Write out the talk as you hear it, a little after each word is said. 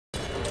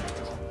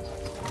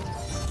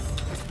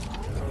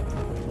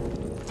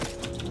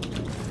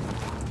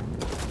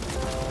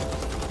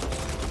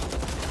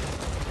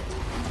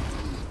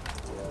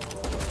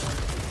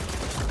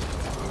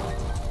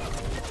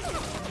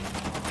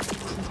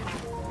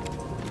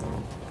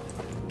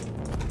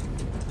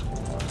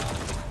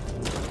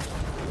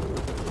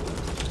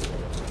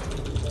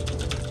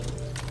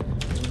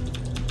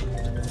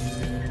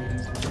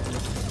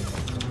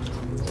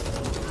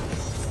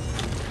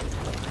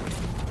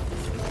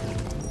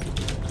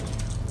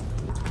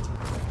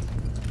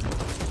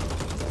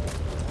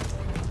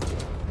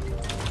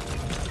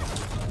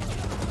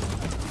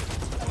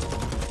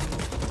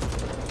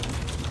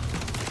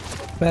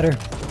Better.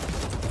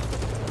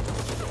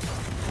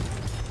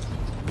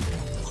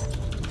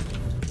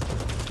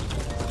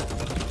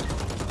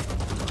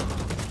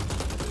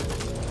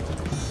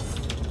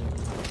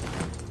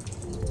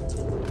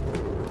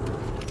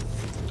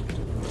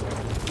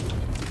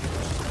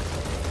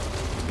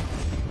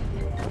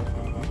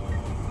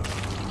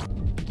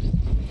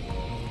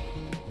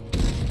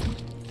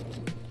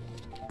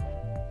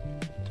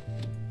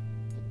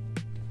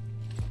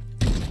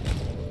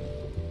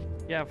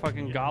 Yeah,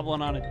 fucking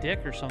goblin on a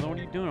dick or something. What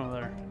are you doing over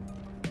there?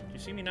 You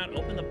see me not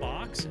open the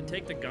box and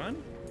take the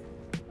gun?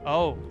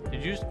 Oh,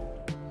 did you just...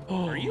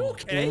 Are you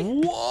okay?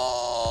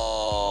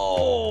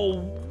 Whoa!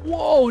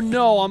 Whoa,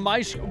 no, on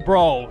my...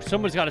 Bro,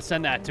 someone's got to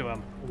send that to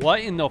him. What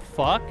in the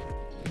fuck?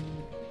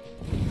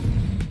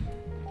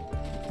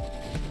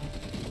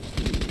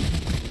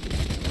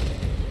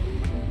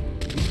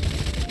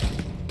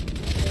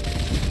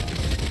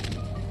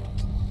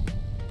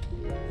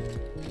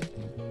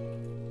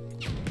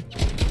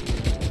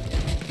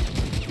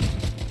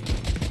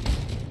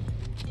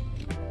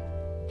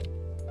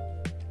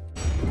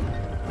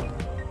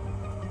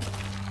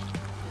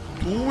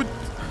 Gut.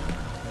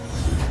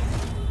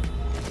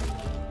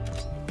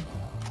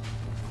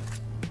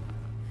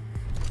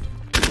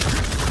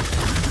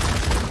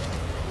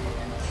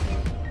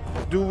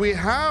 Do we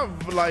have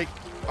like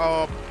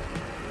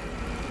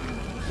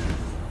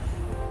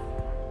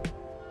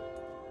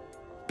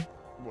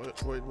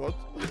wait, what?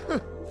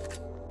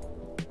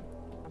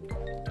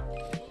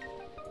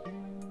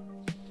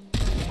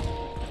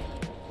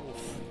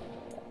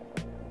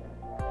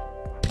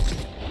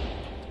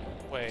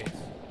 Wait.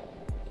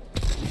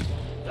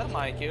 Is that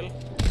my kill?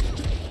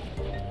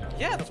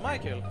 Yeah, that's my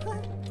kill.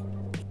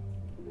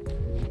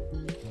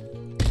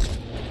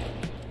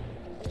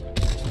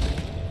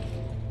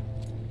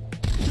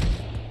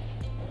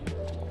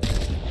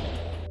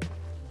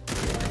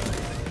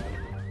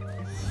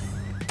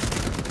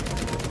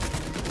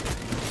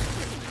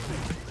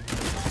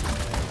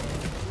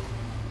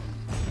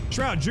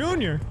 Shroud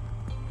Jr.?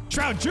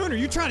 Shroud Jr.,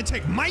 you trying to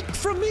take Mike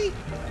from me?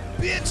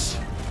 Bitch!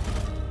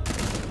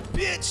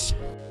 Bitch!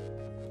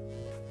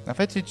 En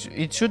fait,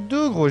 it should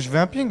do, gros. Je veux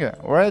un ping.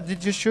 Where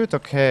did you shoot?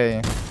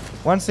 Okay.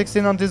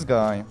 116 on this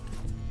guy.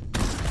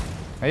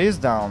 He's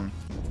down.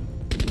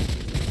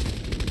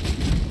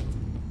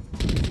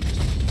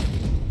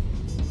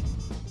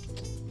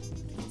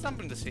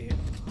 Something to see.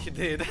 You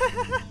did.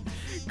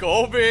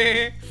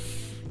 Kobe!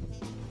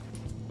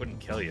 Wouldn't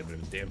kill you, but it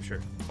was damn sure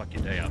fuck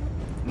your day up.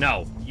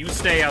 No, you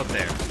stay out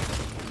there.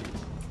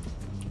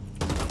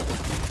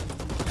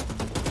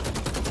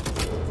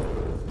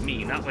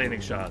 Me, not landing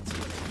shots.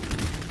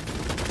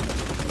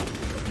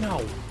 No.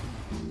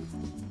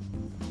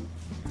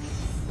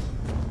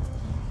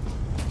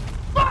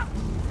 Fuck!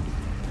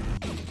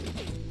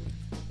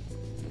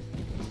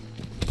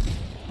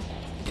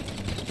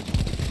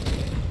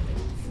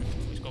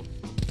 Let's go.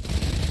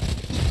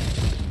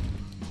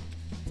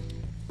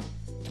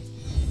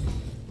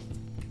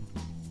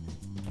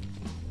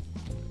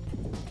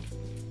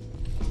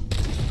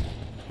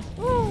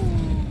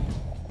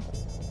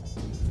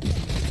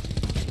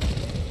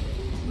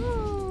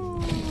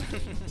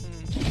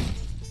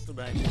 Too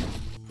bad.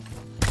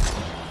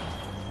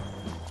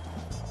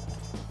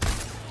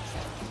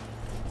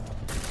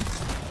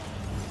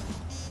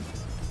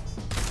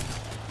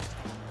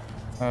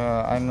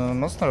 I'm a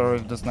monster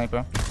with the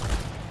sniper.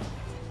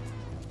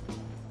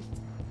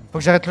 Faut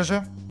que j'arrête le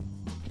jeu.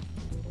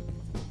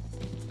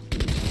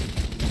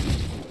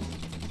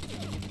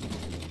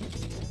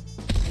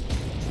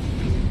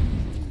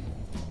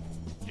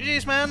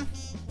 GG's, man.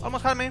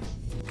 Almost had me.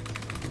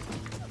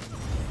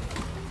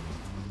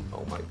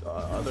 Oh my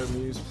god, other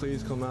muse,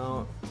 please come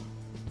out.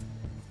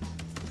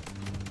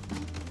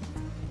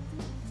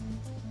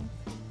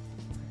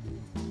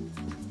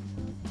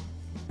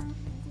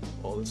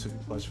 Oh, this would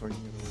be clutch for you.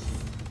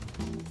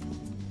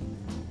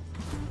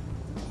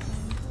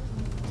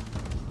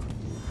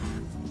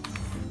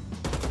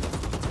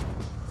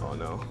 Oh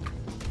no.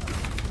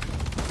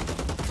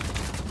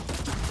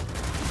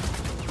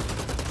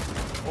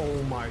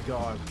 Oh my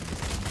god.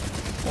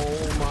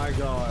 Oh my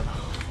god.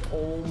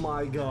 Oh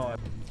my god.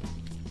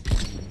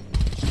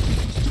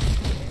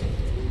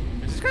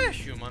 Is this guy a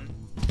human?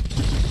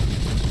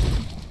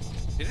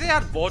 Did they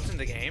add bots in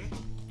the game?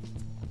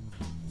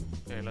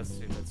 Okay, let's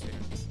see, let's see.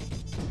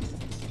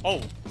 Oh!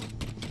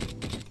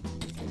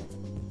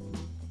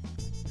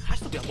 Has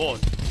to be a bot.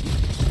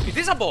 It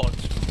is a bot!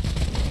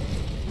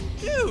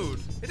 Dude!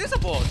 It is a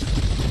bot!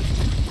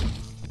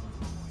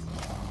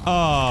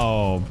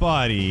 Oh,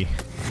 buddy.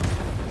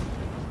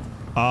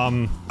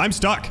 I'm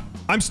stuck.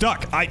 I'm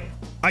stuck. I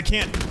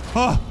can't.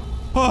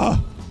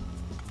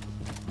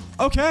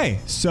 Okay,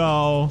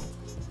 so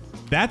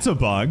that's a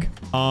bug.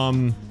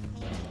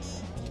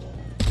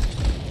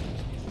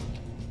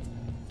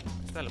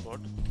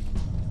 Teleport.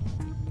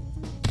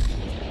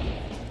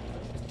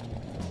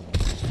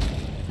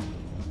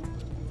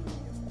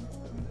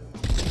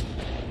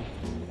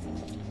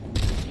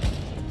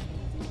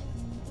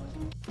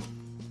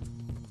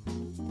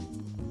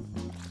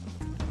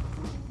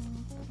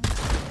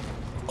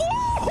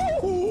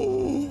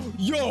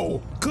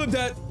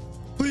 that.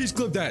 Please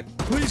clip that.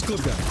 Please clip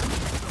that.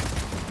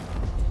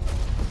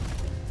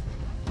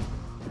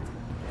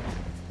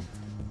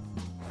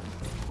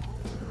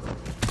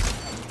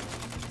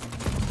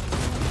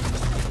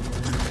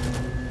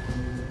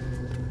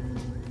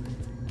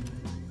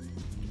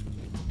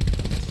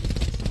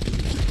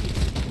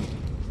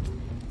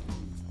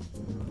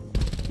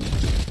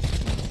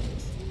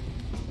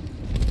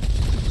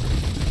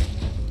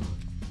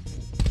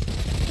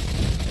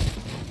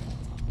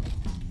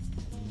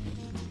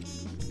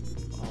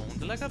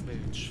 Like a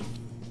bitch.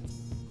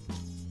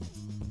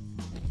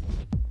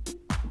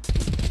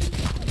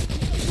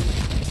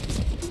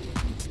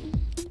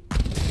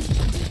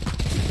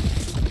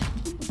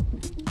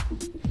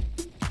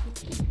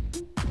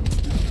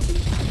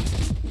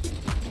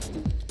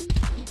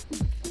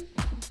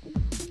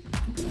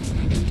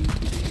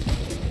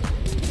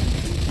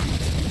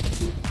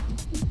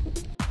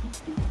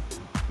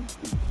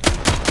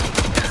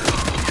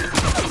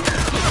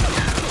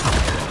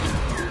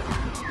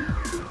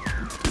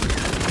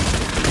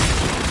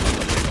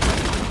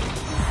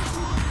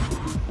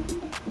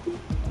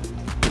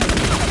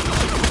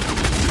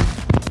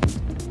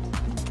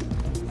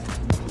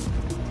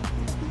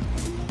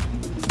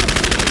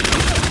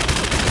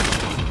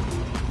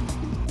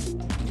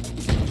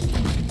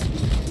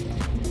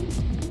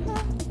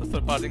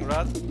 Parting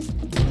rat.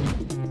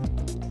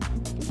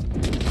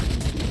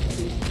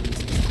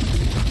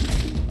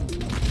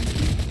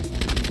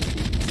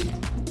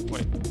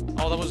 Wait.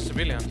 Oh, that was a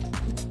civilian.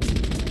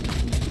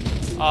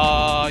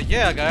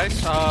 Yeah,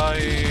 guys.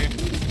 I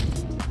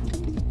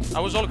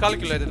was all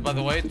calculated, by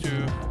the way,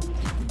 to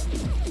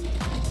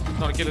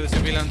not kill the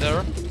civilian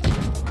there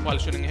while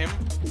shooting him.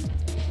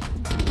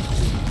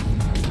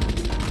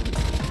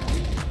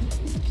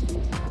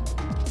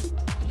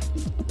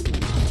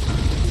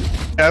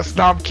 Yes,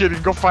 no, I'm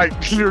kidding. Go fight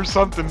me or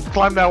something.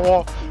 Climb that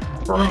wall.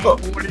 Bro,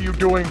 what are you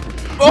doing?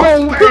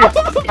 No way!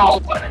 No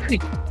way!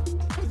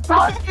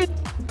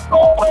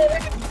 No way!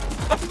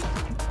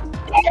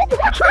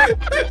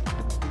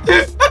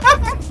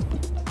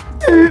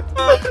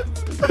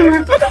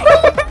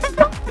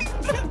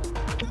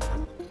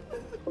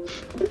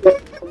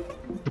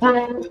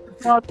 Bro,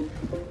 God.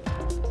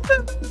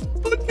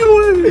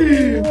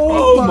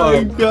 Oh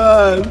my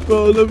god,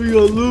 bro, let me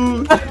go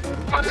loot.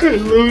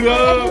 Loot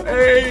up,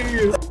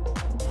 hey!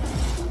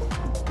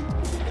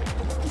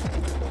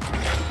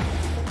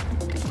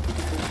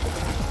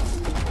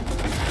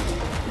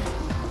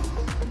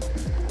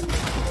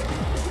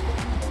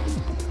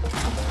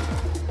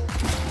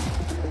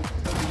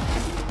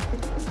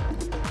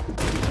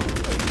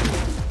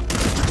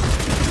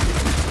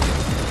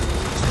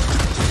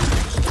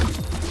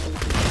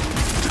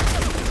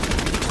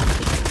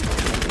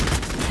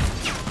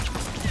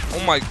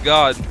 Oh my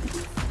god.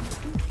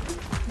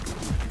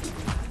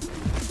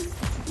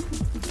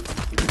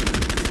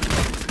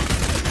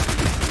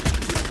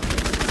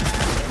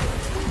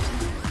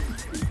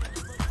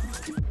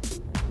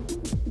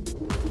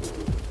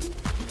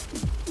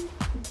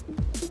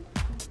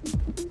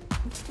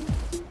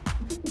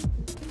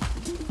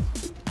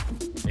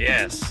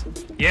 Yes.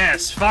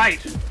 Yes,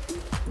 fight!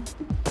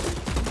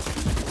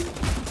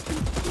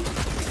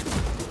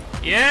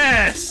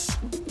 Yes!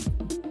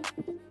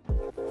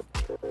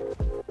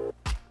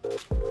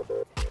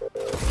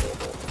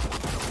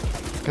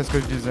 Qu'est-ce que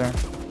je disais?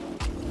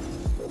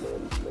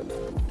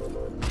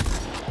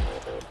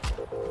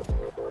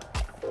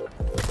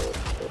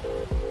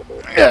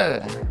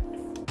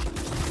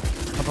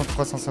 Attends,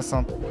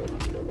 360.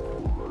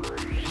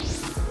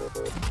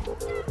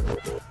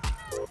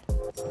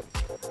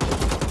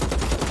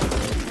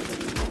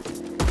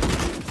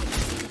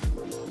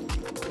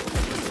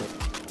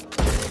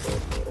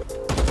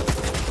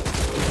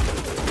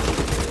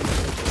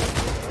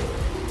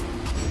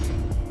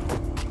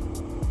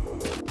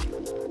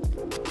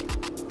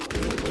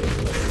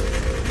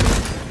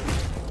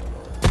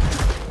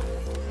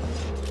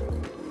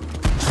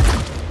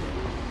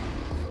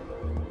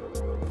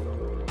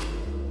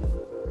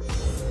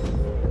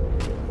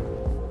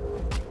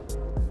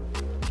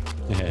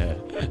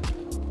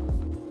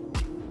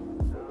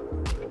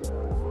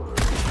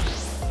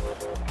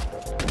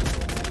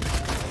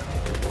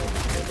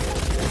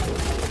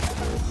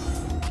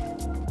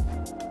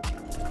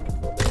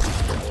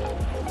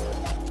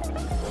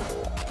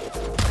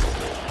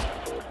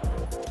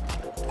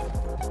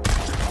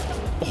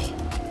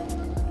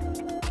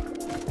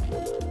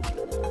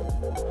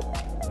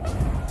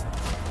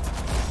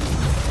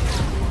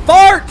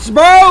 Farts,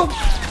 bro!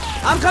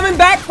 I'm coming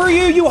back for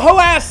you, you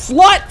hoe-ass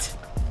slut!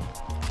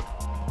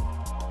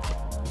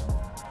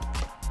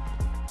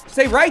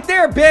 Stay right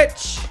there,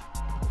 bitch!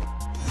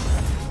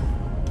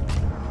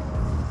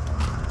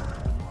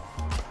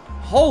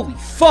 Holy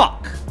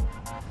fuck!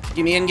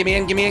 Give me in, give me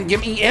in, give me in,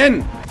 give me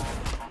in!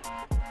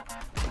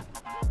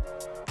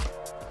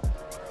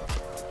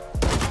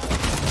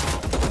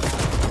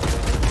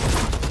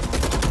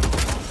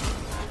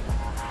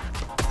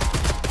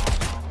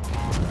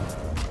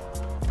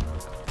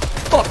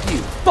 Fuck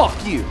you!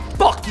 Fuck you!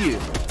 Fuck you!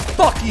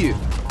 Fuck you!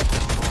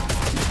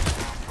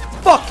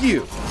 Fuck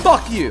you!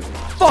 Fuck you!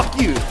 Fuck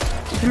you!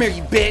 Come here,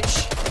 you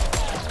bitch!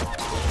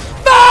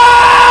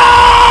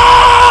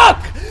 Fuck!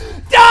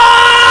 Die!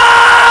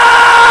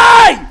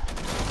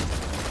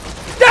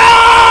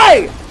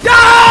 Die!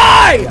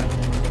 Die!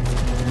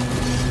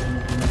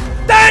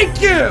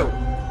 Thank you!